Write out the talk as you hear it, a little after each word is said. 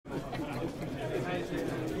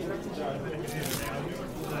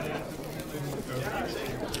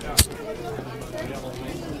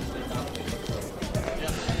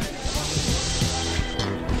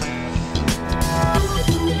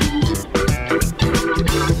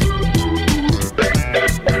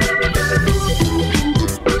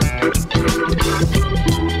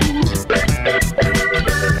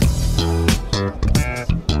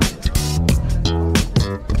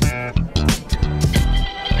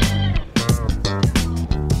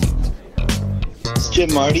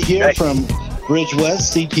Jim Marty here Hey. from Bridge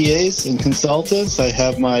West CPAs and Consultants. I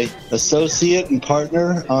have my associate and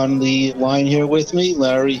partner on the line here with me,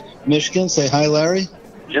 Larry Mishkin. Say hi, Larry.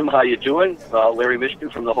 Jim, how you doing? Larry Mishkin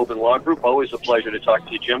from the Hope and Law Group. Always a pleasure to talk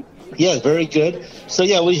to you, Jim. Yeah, very good. So,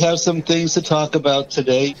 we have some things to talk about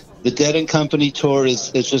today. The Dead & Company tour is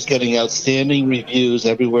just getting outstanding reviews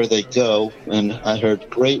everywhere they go, and I heard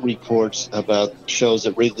great reports about shows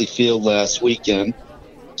at Wrigley Field last weekend.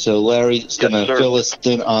 So Larry's going to fill us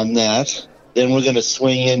in on that. Then we're going to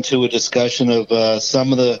swing into a discussion of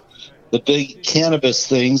some of the big cannabis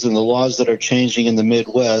things and the laws that are changing in the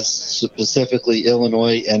Midwest, specifically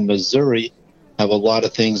Illinois and Missouri have a lot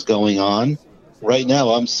of things going on. Right now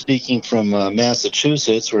I'm speaking from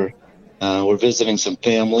Massachusetts. We're visiting some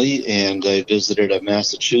family, and I visited a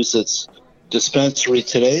Massachusetts dispensary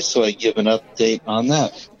today, so I give an update on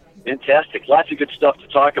that. Fantastic. Lots of good stuff to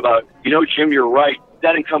talk about. Jim, you're right.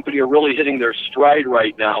 Dead & Company are really hitting their stride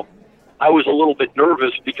right now. I was a little bit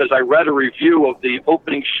nervous because I read a review of the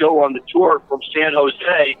opening show on the tour from San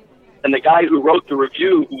Jose, and the guy who wrote the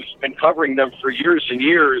review, who's been covering them for years and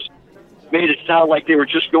years, made it sound like they were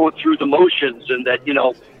just going through the motions and that,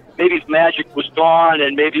 maybe the magic was gone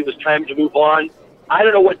and maybe it was time to move on. I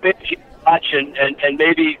don't know what made you watch, and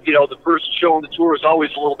maybe, the first show on the tour is always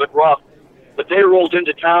a little bit rough, but they rolled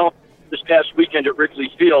into town this past weekend at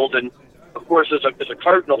Wrigley Field, and of course, as a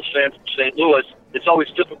Cardinals fan from St. Louis, it's always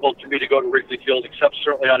difficult for me to go to Wrigley Field, except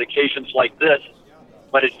certainly on occasions like this,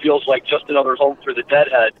 but it feels like just another home for the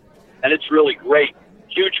Deadhead, and it's really great.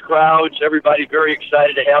 Huge crowds, everybody very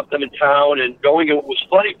excited to have them in town and going. And what was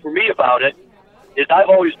funny for me about it is I've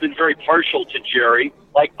always been very partial to Jerry,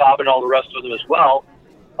 like Bob and all the rest of them as well.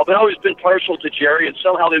 I've always been partial to Jerry, and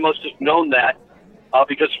somehow they must have known that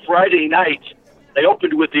because Friday night, they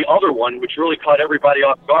opened with the other one, which really caught everybody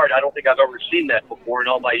off guard. I don't think I've ever seen that before in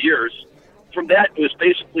all my years. From that, it was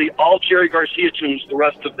basically all Jerry Garcia tunes the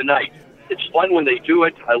rest of the night. It's fun when they do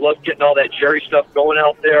it. I love getting all that Jerry stuff going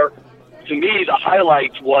out there. To me, the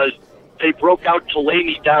highlight was they broke out to Lay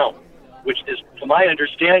Me Down, which is, to my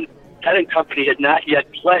understanding, Dead & Company had not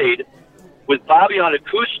yet played with Bobby on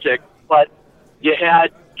acoustic, but you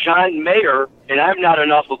had John Mayer, and I'm not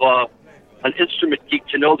enough of an instrument geek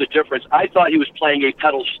to know the difference. I thought he was playing a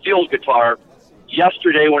pedal steel guitar.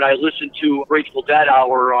 Yesterday, when I listened to Grateful Dead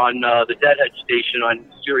Hour on the Deadhead station on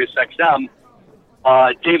Sirius XM,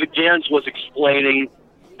 David Gans was explaining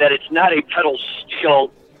that it's not a pedal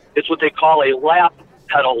steel, it's what they call a lap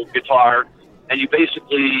pedal guitar, and you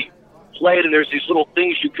basically play it, and there's these little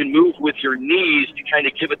things you can move with your knees to kind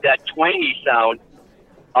of give it that twangy sound.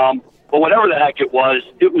 But whatever the heck it was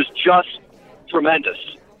just tremendous.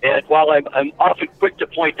 And while I'm often quick to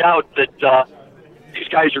point out that these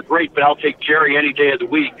guys are great, but I'll take Jerry any day of the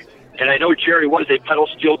week. And I know Jerry was a pedal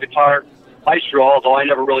steel guitar maestro, although I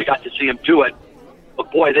never really got to see him do it.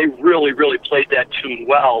 But boy, they really, really played that tune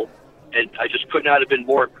well. And I just could not have been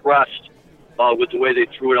more impressed with the way they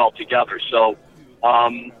threw it all together. So,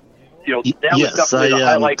 that was definitely the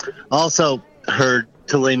highlight. Also heard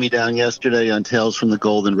To Lay Me Down yesterday on Tales from the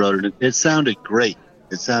Golden Road, and it sounded great.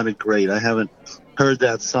 I haven't heard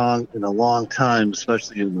that song in a long time,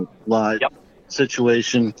 especially in the live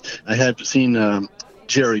situation. I had seen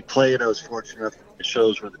Jerry play it. I was fortunate enough to the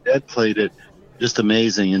shows where the Dead played it. Just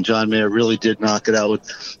amazing. And John Mayer really did knock it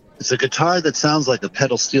out. It's a guitar that sounds like a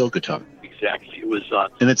pedal steel guitar. Exactly. It was.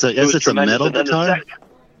 And it's a metal guitar?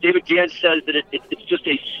 David Gans says that it's just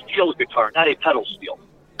a steel guitar, not a pedal steel.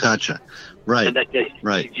 Gotcha. Right. And that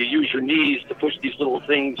you use your knees to push these little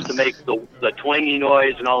things to make the twangy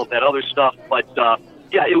noise and all of that other stuff. But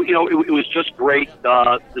it was just great.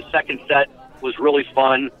 The second set was really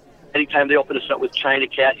fun. Anytime they open a set with China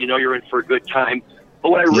Cat, you're in for a good time. But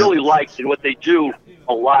what I really liked and what they do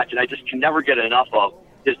a lot, and I just can never get enough of,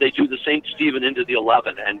 is they do the St. Stephen into the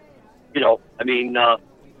 11. And,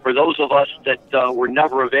 for those of us that were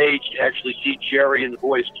never of age to actually see Jerry and the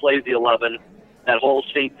boys play the 11, that whole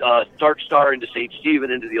Dark Star into St. Stephen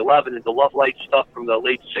into the 11 and the Love Light stuff from the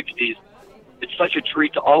late 60s, it's such a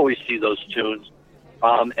treat to always see those tunes.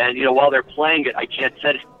 And, while they're playing it, I can't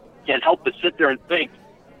help but sit there and think,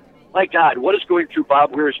 my God, what is going through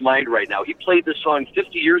Bob Weir's mind right now? He played this song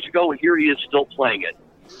 50 years ago, and here he is still playing it.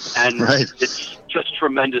 And It's just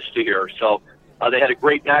tremendous to hear. So they had a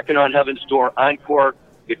great Knocking on Heaven's Door encore.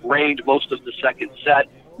 It rained most of the second set.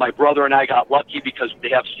 My brother and I got lucky because they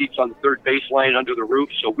have seats on the third baseline under the roof,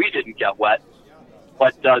 so we didn't get wet.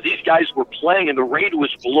 But these guys were playing, and the rain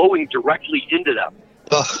was blowing directly into them.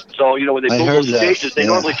 Ugh, so, when they build those stages, they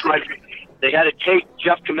normally they had to take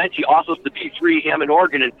Jeff Clementi off of the B3 Hammond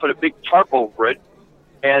organ and put a big tarp over it.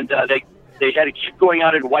 And They had a keep going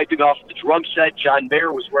on and wiping off the drum set. John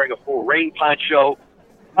Mayer was wearing a full rain poncho.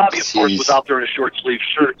 Bobby, of course, was out there in a short sleeve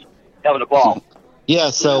shirt having a ball. Yeah,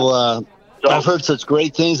 so I've heard such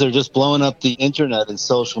great things. They're just blowing up the internet and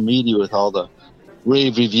social media with all the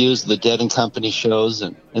rave reviews of the Dead and Company shows.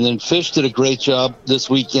 And then Fish did a great job this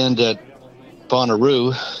weekend at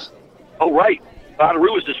Bonnaroo. Oh, right.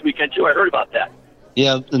 Bonnaroo was this weekend, too. I heard about that.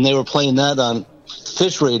 Yeah, and they were playing that on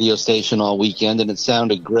Fish radio station all weekend, and it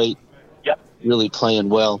sounded great. Yep. Really playing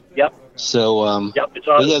well. Yep. So, yep, it's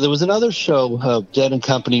on. Yeah, there was another show, Dead and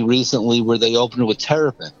Company, recently where they opened with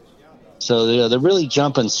Terrapin. So they're really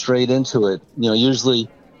jumping straight into it. Usually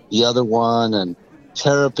the other one and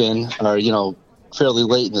Terrapin are, fairly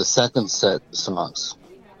late in the second set songs.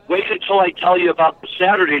 Wait until I tell you about the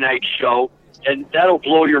Saturday night show, and that'll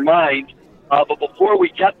blow your mind. But before we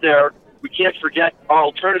get there, we can't forget our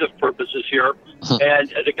alternative purposes here.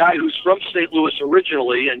 And the guy who's from St. Louis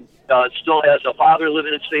originally and still has a father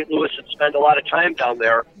living in St. Louis and spent a lot of time down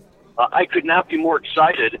there, I could not be more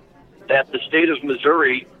excited that the state of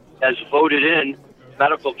Missouri has voted in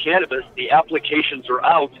medical cannabis. The applications are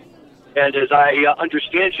out. And as I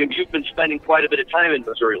understand, Jim, you've been spending quite a bit of time in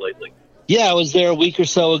Missouri lately. Yeah, I was there a week or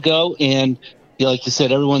so ago, and like you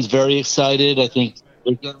said, everyone's very excited. I think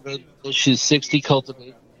they're getting ready to issue 60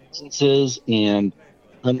 cultivation licenses and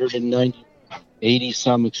 180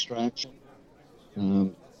 some extraction.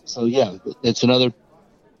 So, yeah, it's another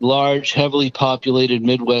large, heavily populated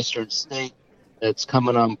Midwestern state that's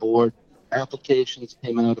coming on board. Applications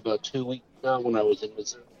came out about 2 weeks ago when I was in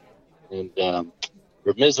Missouri. And,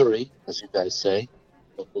 or misery, as you guys say.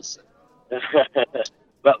 But,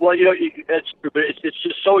 well, it's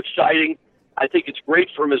just so exciting. I think it's great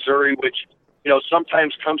for Missouri, which,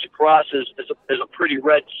 sometimes comes across as a pretty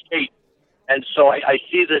red state. And so I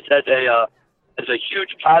see this as a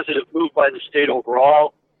huge positive move by the state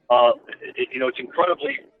overall. It's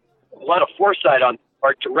incredibly a lot of foresight on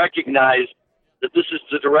part to recognize that this is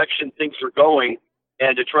the direction things are going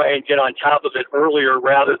and to try and get on top of it earlier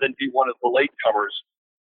rather than be one of the latecomers.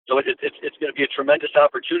 So it's going to be a tremendous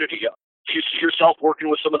opportunity. Do you see yourself working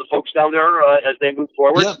with some of the folks down there as they move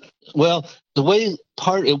forward? Yeah. Well, the way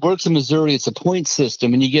it works in Missouri, it's a point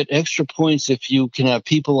system, and you get extra points if you can have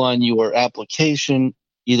people on your application,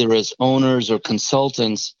 either as owners or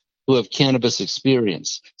consultants who have cannabis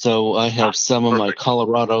experience. So I have some of my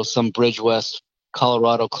some Bridgewest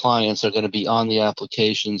Colorado clients are going to be on the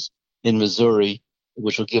applications in Missouri,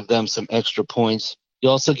 which will give them some extra points. You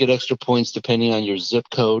also get extra points depending on your zip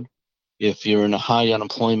code if you're in a high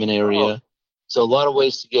unemployment area. So a lot of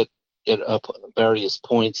ways to get up various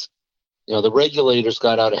points. The regulators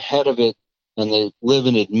got out ahead of it, and they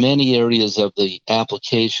limited many areas of the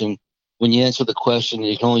application. When you answer the question,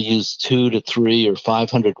 you can only use 2 to 3 or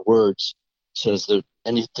 500 words. So is there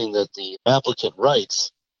anything that the applicant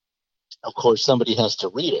writes? Of course, somebody has to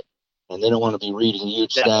read it, and they don't want to be reading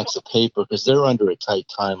huge stacks of paper because they're under a tight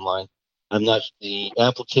timeline. The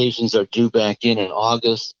applications are due back in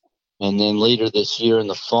August, and then later this year in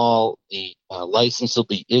the fall, the license will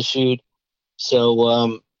be issued.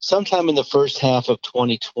 So sometime in the first half of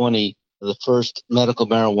 2020, the first medical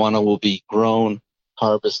marijuana will be grown,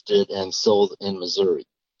 harvested, and sold in Missouri.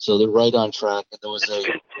 So they're right on track. And there was a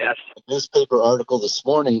newspaper article this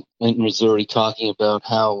morning in Missouri talking about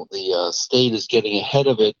how the state is getting ahead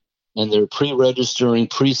of it, and they're pre-registering,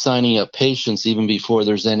 pre-signing up patients even before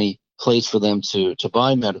there's any place for them to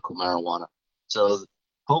buy medical marijuana. So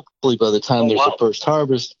hopefully by the time there's a first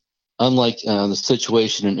harvest, unlike the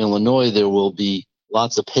situation in Illinois, there will be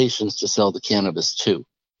lots of patients to sell the cannabis to.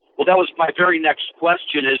 Well, that was my very next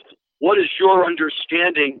question is, what is your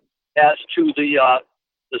understanding as to the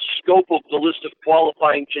scope of the list of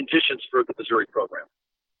qualifying conditions for the Missouri program?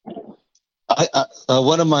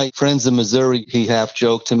 One of my friends in Missouri, he half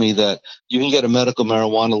joked to me that you can get a medical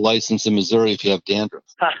marijuana license in Missouri if you have dandruff.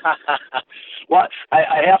 Well,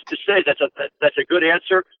 I have to say that's a good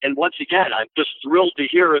answer. And once again, I'm just thrilled to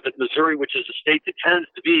hear that Missouri, which is a state that tends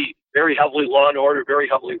to be very heavily law and order, very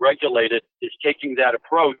heavily regulated, is taking that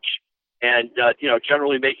approach and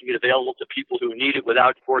generally making it available to people who need it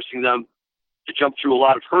without forcing them to jump through a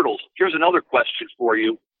lot of hurdles. Here's another question for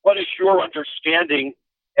you. What is your understanding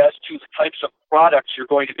as to the types of products you're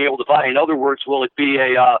going to be able to buy? In other words, will it be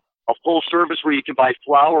a full service where you can buy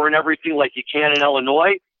flour and everything like you can in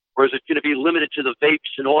Illinois? Or is it going to be limited to the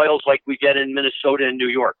vapes and oils like we get in Minnesota and New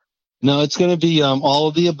York? No, it's going to be all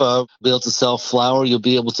of the above. Be able to sell flour. You'll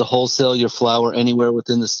be able to wholesale your flour anywhere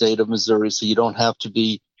within the state of Missouri, so you don't have to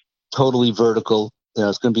be totally vertical.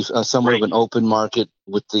 It's going to be somewhat of an open market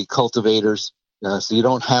with the cultivators, so you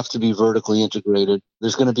don't have to be vertically integrated.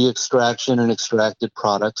 There's going to be extraction and extracted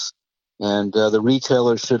products. and the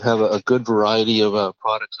retailers should have a good variety of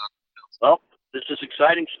products on. Well, this is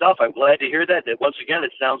exciting stuff. I'm glad to hear that. And once again,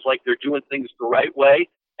 it sounds like they're doing things the right way.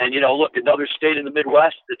 And, look, another state in the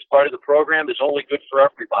Midwest that's part of the program is only good for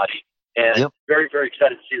everybody. And very, very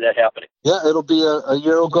excited to see that happening. Yeah, it'll be a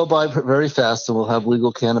year will go by very fast, and we'll have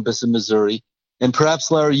legal cannabis in Missouri. And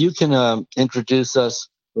perhaps, Larry, you can introduce us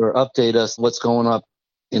or update us what's going on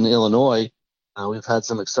in Illinois. We've had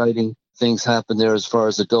some exciting things happen there as far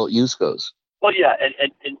as adult use goes. Well, yeah,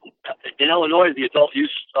 and in Illinois, the adult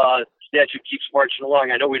use statute keeps marching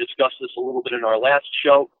along. I know we discussed this a little bit in our last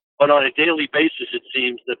show, but on a daily basis, it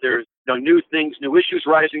seems that there's new things, new issues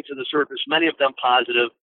rising to the surface, many of them positive.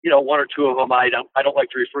 One or two of them I don't like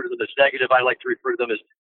to refer to them as negative. I like to refer to them as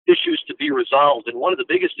issues to be resolved. And one of the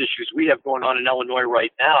biggest issues we have going on in Illinois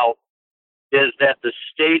right now is that the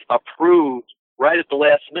state approved right at the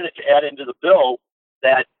last minute to add into the bill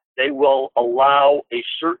that they will allow a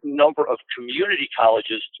certain number of community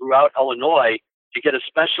colleges throughout Illinois to get a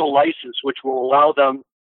special license, which will allow them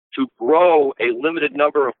to grow a limited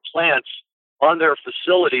number of plants on their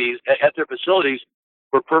facilities, at their facilities,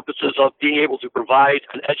 for purposes of being able to provide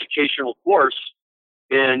an educational course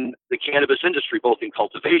in the cannabis industry, both in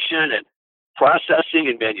cultivation and processing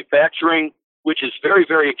and manufacturing, which is very,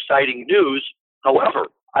 very exciting news. However,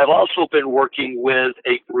 I've also been working with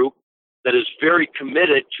a group that is very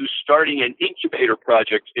committed to starting an incubator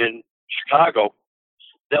project in Chicago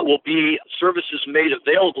that will be services made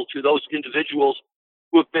available to those individuals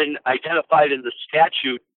who have been identified in the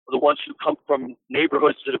statute, the ones who come from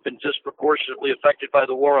neighborhoods that have been disproportionately affected by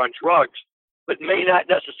the war on drugs, but may not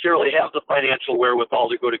necessarily have the financial wherewithal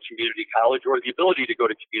to go to community college or the ability to go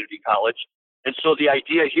to community college. And so the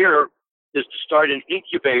idea here is to start an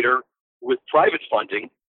incubator with private funding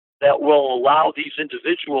that will allow these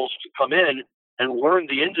individuals to come in and learn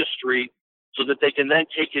the industry so that they can then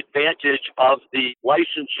take advantage of the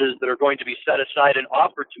licenses that are going to be set aside and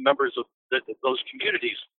offered to members of those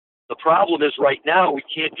communities. The problem is right now we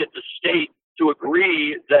can't get the state to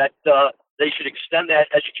agree that they should extend that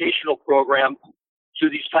educational program to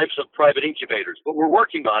these types of private incubators. But we're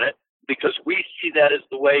working on it because we see that as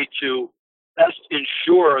the way to best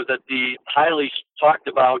ensure that the highly talked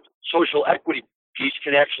about social equity piece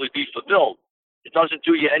can actually be fulfilled. It doesn't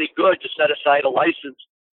do you any good to set aside a license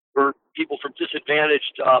for people from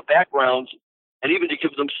disadvantaged backgrounds and even to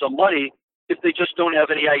give them some money if they just don't have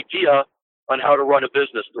any idea on how to run a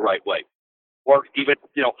business the right way, or even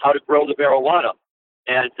how to grow the marijuana.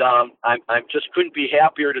 And I'm just couldn't be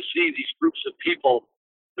happier to see these groups of people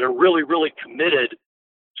that are really, really committed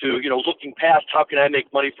to looking past how can I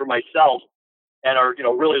make money for myself, and are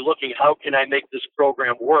really looking how can I make this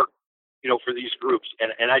program work for these groups.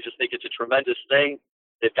 And I just think it's a tremendous thing.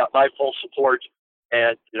 They've got my full support,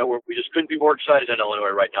 and we just couldn't be more excited in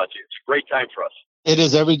Illinois right now. It's a great time for us. It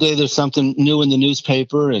is. Every day there's something new in the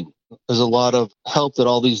newspaper, and there's a lot of help that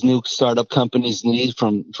all these new startup companies need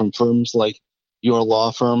from firms like your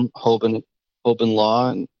law firm, Hoban Law,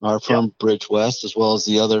 and our firm, Bridge West, as well as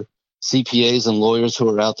the other CPAs and lawyers who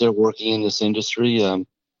are out there working in this industry.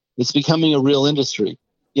 It's becoming a real industry.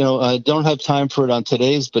 I don't have time for it on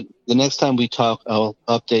today's, but the next time we talk, I'll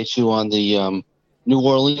update you on the New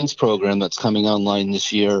Orleans program that's coming online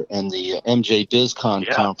this year and the MJ BizCon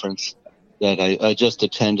conference that I just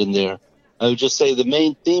attended there. I would just say the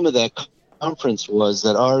main theme of that conference was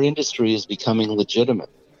that our industry is becoming legitimate.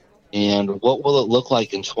 And what will it look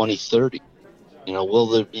like in 2030? Will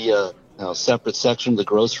there be a separate section of the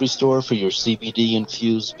grocery store for your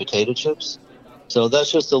CBD-infused potato chips? So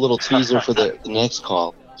that's just a little teaser for the next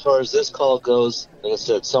call. As far as this call goes, like I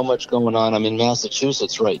said, so much going on. I'm in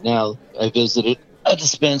Massachusetts right now. I visited a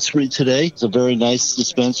dispensary today. It's a very nice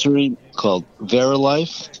dispensary called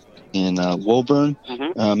Verilife in Woburn,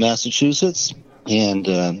 Massachusetts, and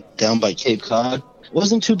down by Cape Cod. It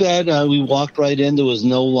wasn't too bad. We walked right in. There was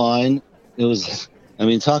no line. It was,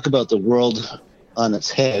 talk about the world on its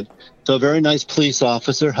head. So a very nice police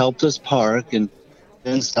officer helped us park and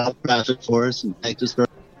then stop traffic for us and take us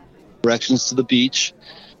directions to the beach.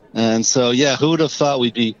 And so, who would have thought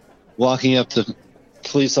we'd be walking up to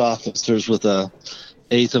police officers with an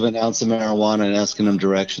eighth of an ounce of marijuana and asking them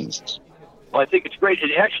directions? Well, I think it's great.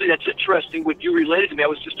 And actually, that's interesting what you related to me. I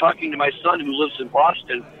was just talking to my son who lives in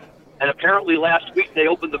Boston, and apparently last week they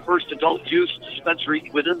opened the first adult use dispensary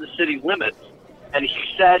within the city limits. And he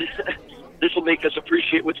said, this will make us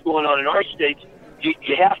appreciate what's going on in our states. You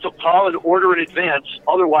have to call and order in advance.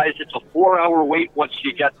 Otherwise, it's a 4-hour wait once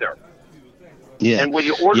you get there. Yeah. And when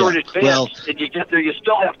you order in advance and you get there, you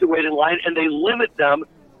still have to wait in line, and they limit them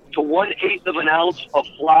to 1/8 of an ounce of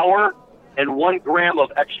flour and 1 gram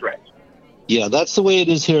of extract. Yeah, that's the way it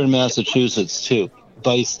is here in Massachusetts, too.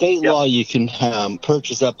 By state law, you can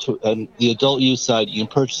purchase up to, the adult use side, you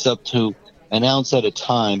can purchase up to an ounce at a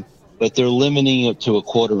time, but they're limiting it to a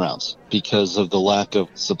quarter ounce because of the lack of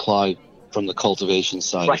supply from the cultivation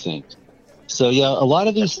side of things. So, yeah, a lot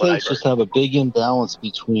of these states just have a big imbalance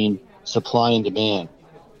between supply and demand.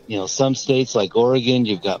 You know, some states like Oregon,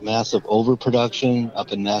 you've got massive overproduction.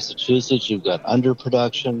 Up in Massachusetts, you've got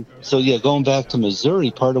underproduction. So, yeah, going back to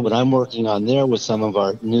Missouri, part of what I'm working on there with some of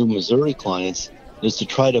our new Missouri clients is to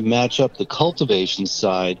try to match up the cultivation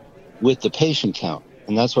side with the patient count.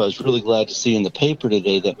 And that's why I was really glad to see in the paper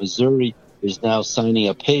today that Missouri is now signing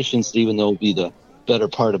up patients, even though it'll be the better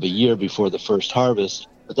part of a year before the first harvest.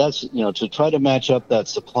 But that's, you know, to try to match up that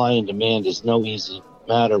supply and demand is no easy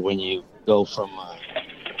matter when you go from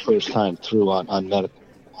first time through on medical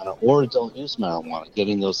marijuana or adult use marijuana,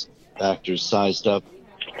 getting those factors sized up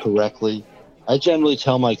correctly. I generally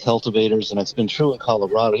tell my cultivators, and it's been true in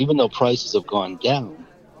Colorado, even though prices have gone down,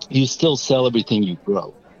 you still sell everything you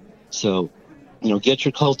grow. So, you know, get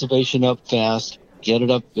your cultivation up fast, get it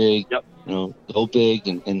up big, you know, go big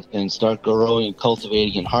and start growing and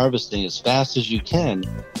cultivating and harvesting as fast as you can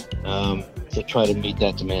to try to meet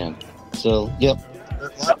that demand. So,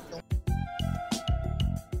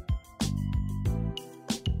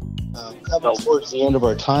 coming towards the end of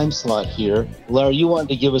our time slot here, Larry, you wanted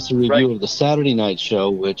to give us a review of the Saturday night show,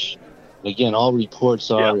 which, again, all reports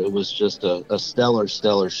are it was just a stellar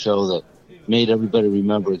show that made everybody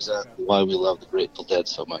remember exactly why we love the Grateful Dead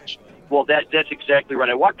so much. Well, that's exactly right.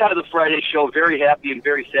 I walked out of the Friday show very happy and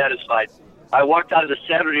very satisfied. I walked out of the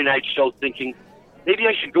Saturday night show thinking, maybe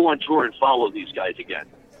I should go on tour and follow these guys again.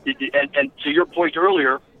 And to your point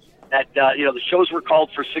earlier, that you know, the shows were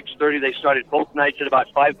called for 6:30. They started both nights at about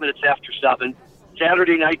 5 minutes after 7.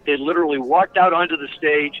 Saturday night, they literally walked out onto the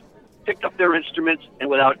stage, picked up their instruments, and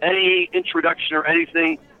without any introduction or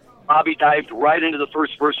anything, Bobby dived right into the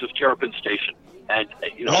first verse of Terrapin Station. And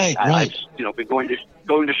you know, I've been going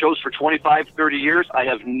to shows for 25, 30 years. I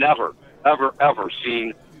have never, ever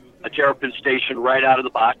seen a Terrapin Station right out of the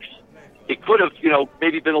box. It could have, you know,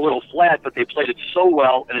 maybe been a little flat, but they played it so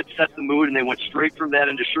well, and it set the mood, and they went straight from that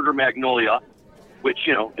into Sugar Magnolia, which,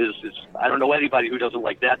 you know, is I don't know anybody who doesn't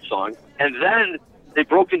like that song. And then they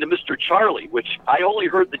broke into Mr. Charlie, which I only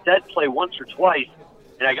heard the Dead play once or twice,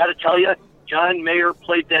 and I got to tell you, John Mayer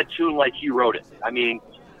played that tune like he wrote it. I mean,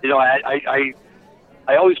 you know, I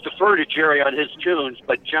always defer to Jerry on his tunes,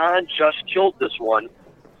 but John just killed this one.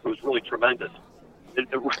 It was really tremendous.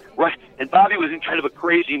 And Bobby was in kind of a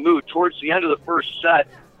crazy mood. Towards the end of the first set,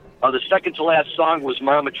 the second to last song was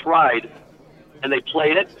Mama Tried, and they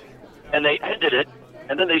played it, and they ended it,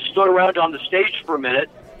 and then they stood around on the stage for a minute,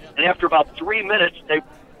 and after about 3 minutes,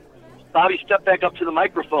 Bobby stepped back up to the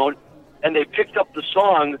microphone, and they picked up the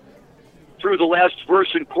song through the last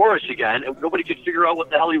verse and chorus again, and nobody could figure out what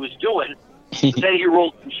the hell he was doing. Then he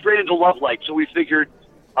rolled straight into Love Light, so we figured,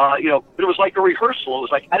 you know, but it was like a rehearsal. It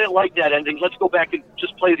was like, I didn't like that ending. Let's go back and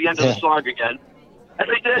just play the end of the song again. And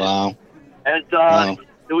they did. Wow. And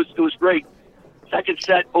it was great. Second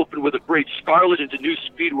set opened with a great Scarlet into New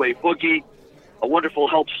Speedway Boogie, a wonderful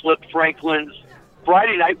Help Slip Franklin's.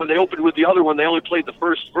 Friday night, when they opened with the other one, they only played the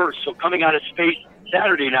first verse. So coming out of space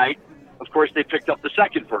Saturday night, of course, they picked up the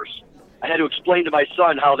second verse. I had to explain to my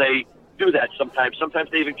son how they do that sometimes. Sometimes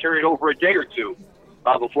they even carry it over a day or two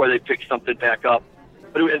before they pick something back up.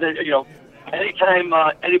 But then, you know, anytime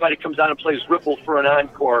anybody comes out and plays Ripple for an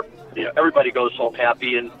encore, you know, everybody goes home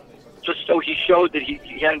happy. And just so he showed that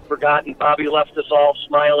he hadn't forgotten, Bobby left us all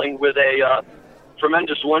smiling with a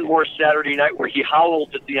tremendous One More Saturday Night where he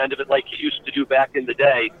howled at the end of it like he used to do back in the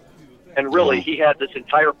day. And really, he had this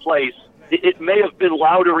entire place. It may have been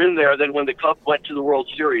louder in there than when the Cubs went to the World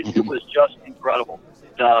Series. It was just incredible.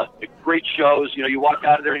 Great shows. You know, you walk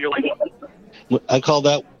out of there and you're like, I call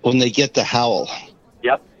that when they get the howl.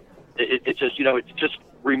 Yep. It just, you know, it just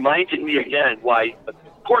reminded me again why, of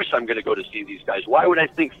course, I'm going to go to see these guys. Why would I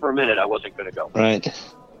think for a minute I wasn't going to go? Right.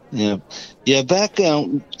 Yeah. Yeah. Back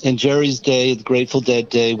in Jerry's day, the Grateful Dead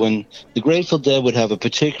day, when the Grateful Dead would have a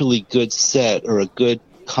particularly good set or a good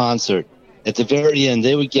concert, at the very end,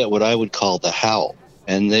 they would get what I would call the howl.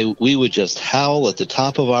 And we would just howl at the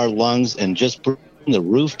top of our lungs and just bring the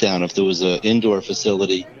roof down if there was an indoor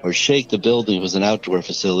facility, or shake the building if it was an outdoor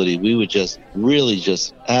facility. We would just really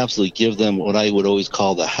just absolutely give them what I would always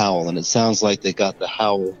call the howl. And it sounds like they got the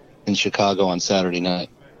howl in Chicago on Saturday night.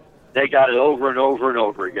 They got it over and over and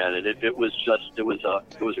over again, and it was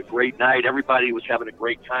a great night. Everybody was having a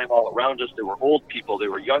great time all around us. There were old people,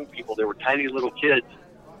 there were young people, there were tiny little kids,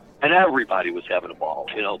 and everybody was having a ball.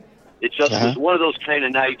 You know, It just was one of those kind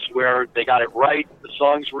of nights where they got it right. The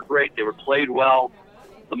songs were great. They were played well.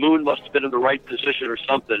 The moon must have been in the right position or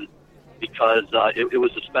something, because it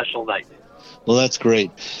was a special night. Well, that's great.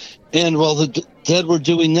 And while the Dead were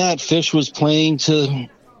doing that, Phish was playing to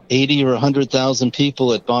 80 or 100,000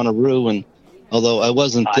 people at Bonnaroo. And although I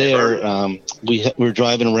wasn't there, we were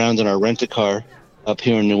driving around in our rent-a-car up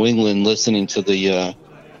here in New England listening to the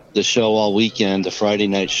show all weekend, the Friday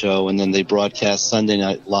night show, and then they broadcast Sunday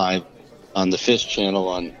Night Live on the Phish channel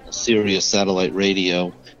on Sirius satellite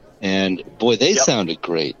radio. And boy, they sounded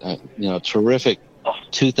great. Terrific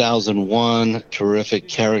 2001, terrific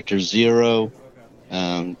Character Zero,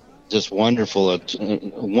 just wonderful,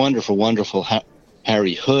 wonderful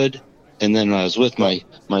Harry Hood. And then I was with my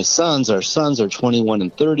sons. Our sons are 21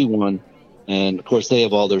 and 31, and of course they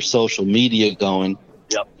have all their social media going.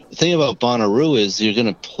 The thing about Bonnaroo is you're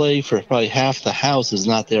going to play for probably half the house is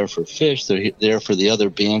not there for Phish. They're there for the other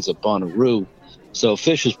bands at Bonnaroo. So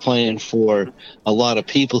Phish is playing for a lot of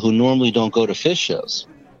people who normally don't go to Phish shows.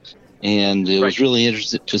 And it was really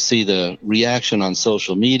interesting to see the reaction on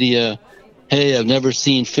social media. Hey, I've never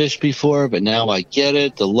seen Phish before, but now I get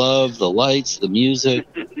it. The love, the lights, the music.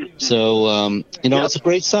 So, it's a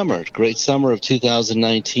great summer of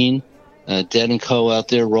 2019. Dead & Co. out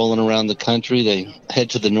there rolling around the country. They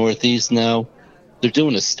head to the Northeast now. They're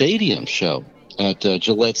doing a stadium show at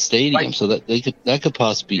Gillette Stadium, so that could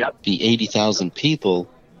possibly be 80,000 people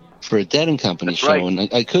for a Dead & Company show. And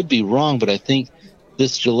I could be wrong, but I think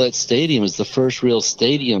this Gillette Stadium is the first real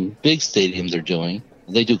big stadium they're doing.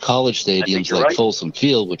 They do college stadiums like Folsom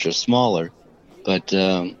Field, which are smaller. But,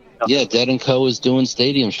 Dead & Co. is doing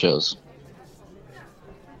stadium shows.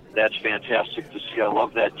 That's fantastic to see. I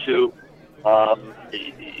love that, too.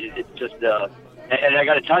 It's just, and I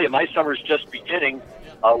got to tell you, my summer's just beginning.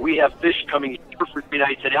 We have Phish coming here for 3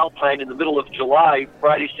 nights at Alpine in the middle of July,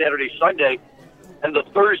 Friday, Saturday, Sunday. And the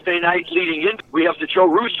Thursday night leading in, we have the Joe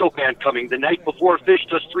Russo Band coming the night before Phish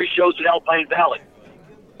does 3 shows at Alpine Valley.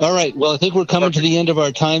 All right. Well, I think we're coming to the end of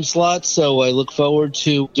our time slot, so I look forward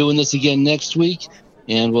to doing this again next week.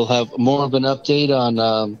 And we'll have more of an update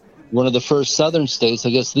on one of the first southern states,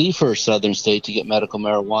 I guess the first southern state to get medical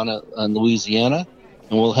marijuana in Louisiana.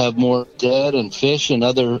 And we'll have more Dead and Phish and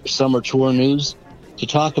other summer tour news to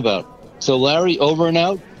talk about. So, Larry, over and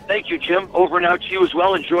out. Thank you, Jim. Over and out to you as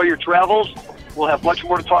well. Enjoy your travels. We'll have much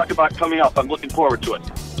more to talk about coming up. I'm looking forward to it.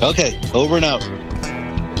 Okay, over and out.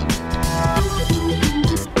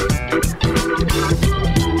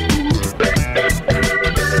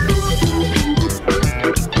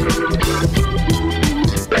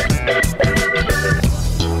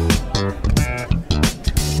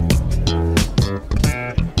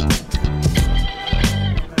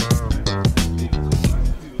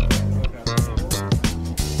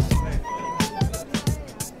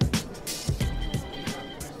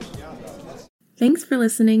 Thanks for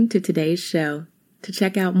listening to today's show. To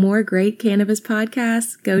check out more great cannabis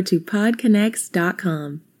podcasts, go to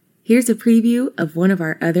podconnects.com. Here's a preview of one of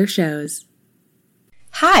our other shows.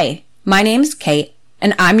 Hi, my name's Kate,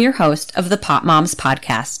 and I'm your host of the Pop Moms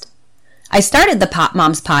Podcast. I started the Pop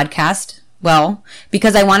Moms Podcast,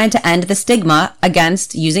 because I wanted to end the stigma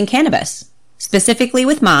against using cannabis, specifically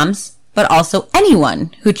with moms, but also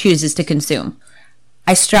anyone who chooses to consume.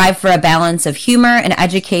 I strive for a balance of humor and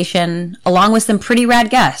education, along with some pretty rad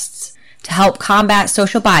guests, to help combat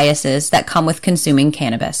social biases that come with consuming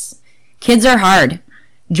cannabis. Kids are hard.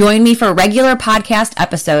 Join me for regular podcast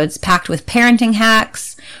episodes packed with parenting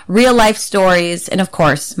hacks, real-life stories, and of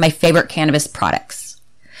course, my favorite cannabis products.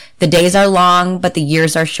 The days are long, but the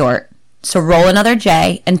years are short. So roll another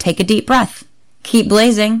J and take a deep breath. Keep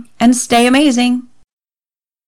blazing and stay amazing.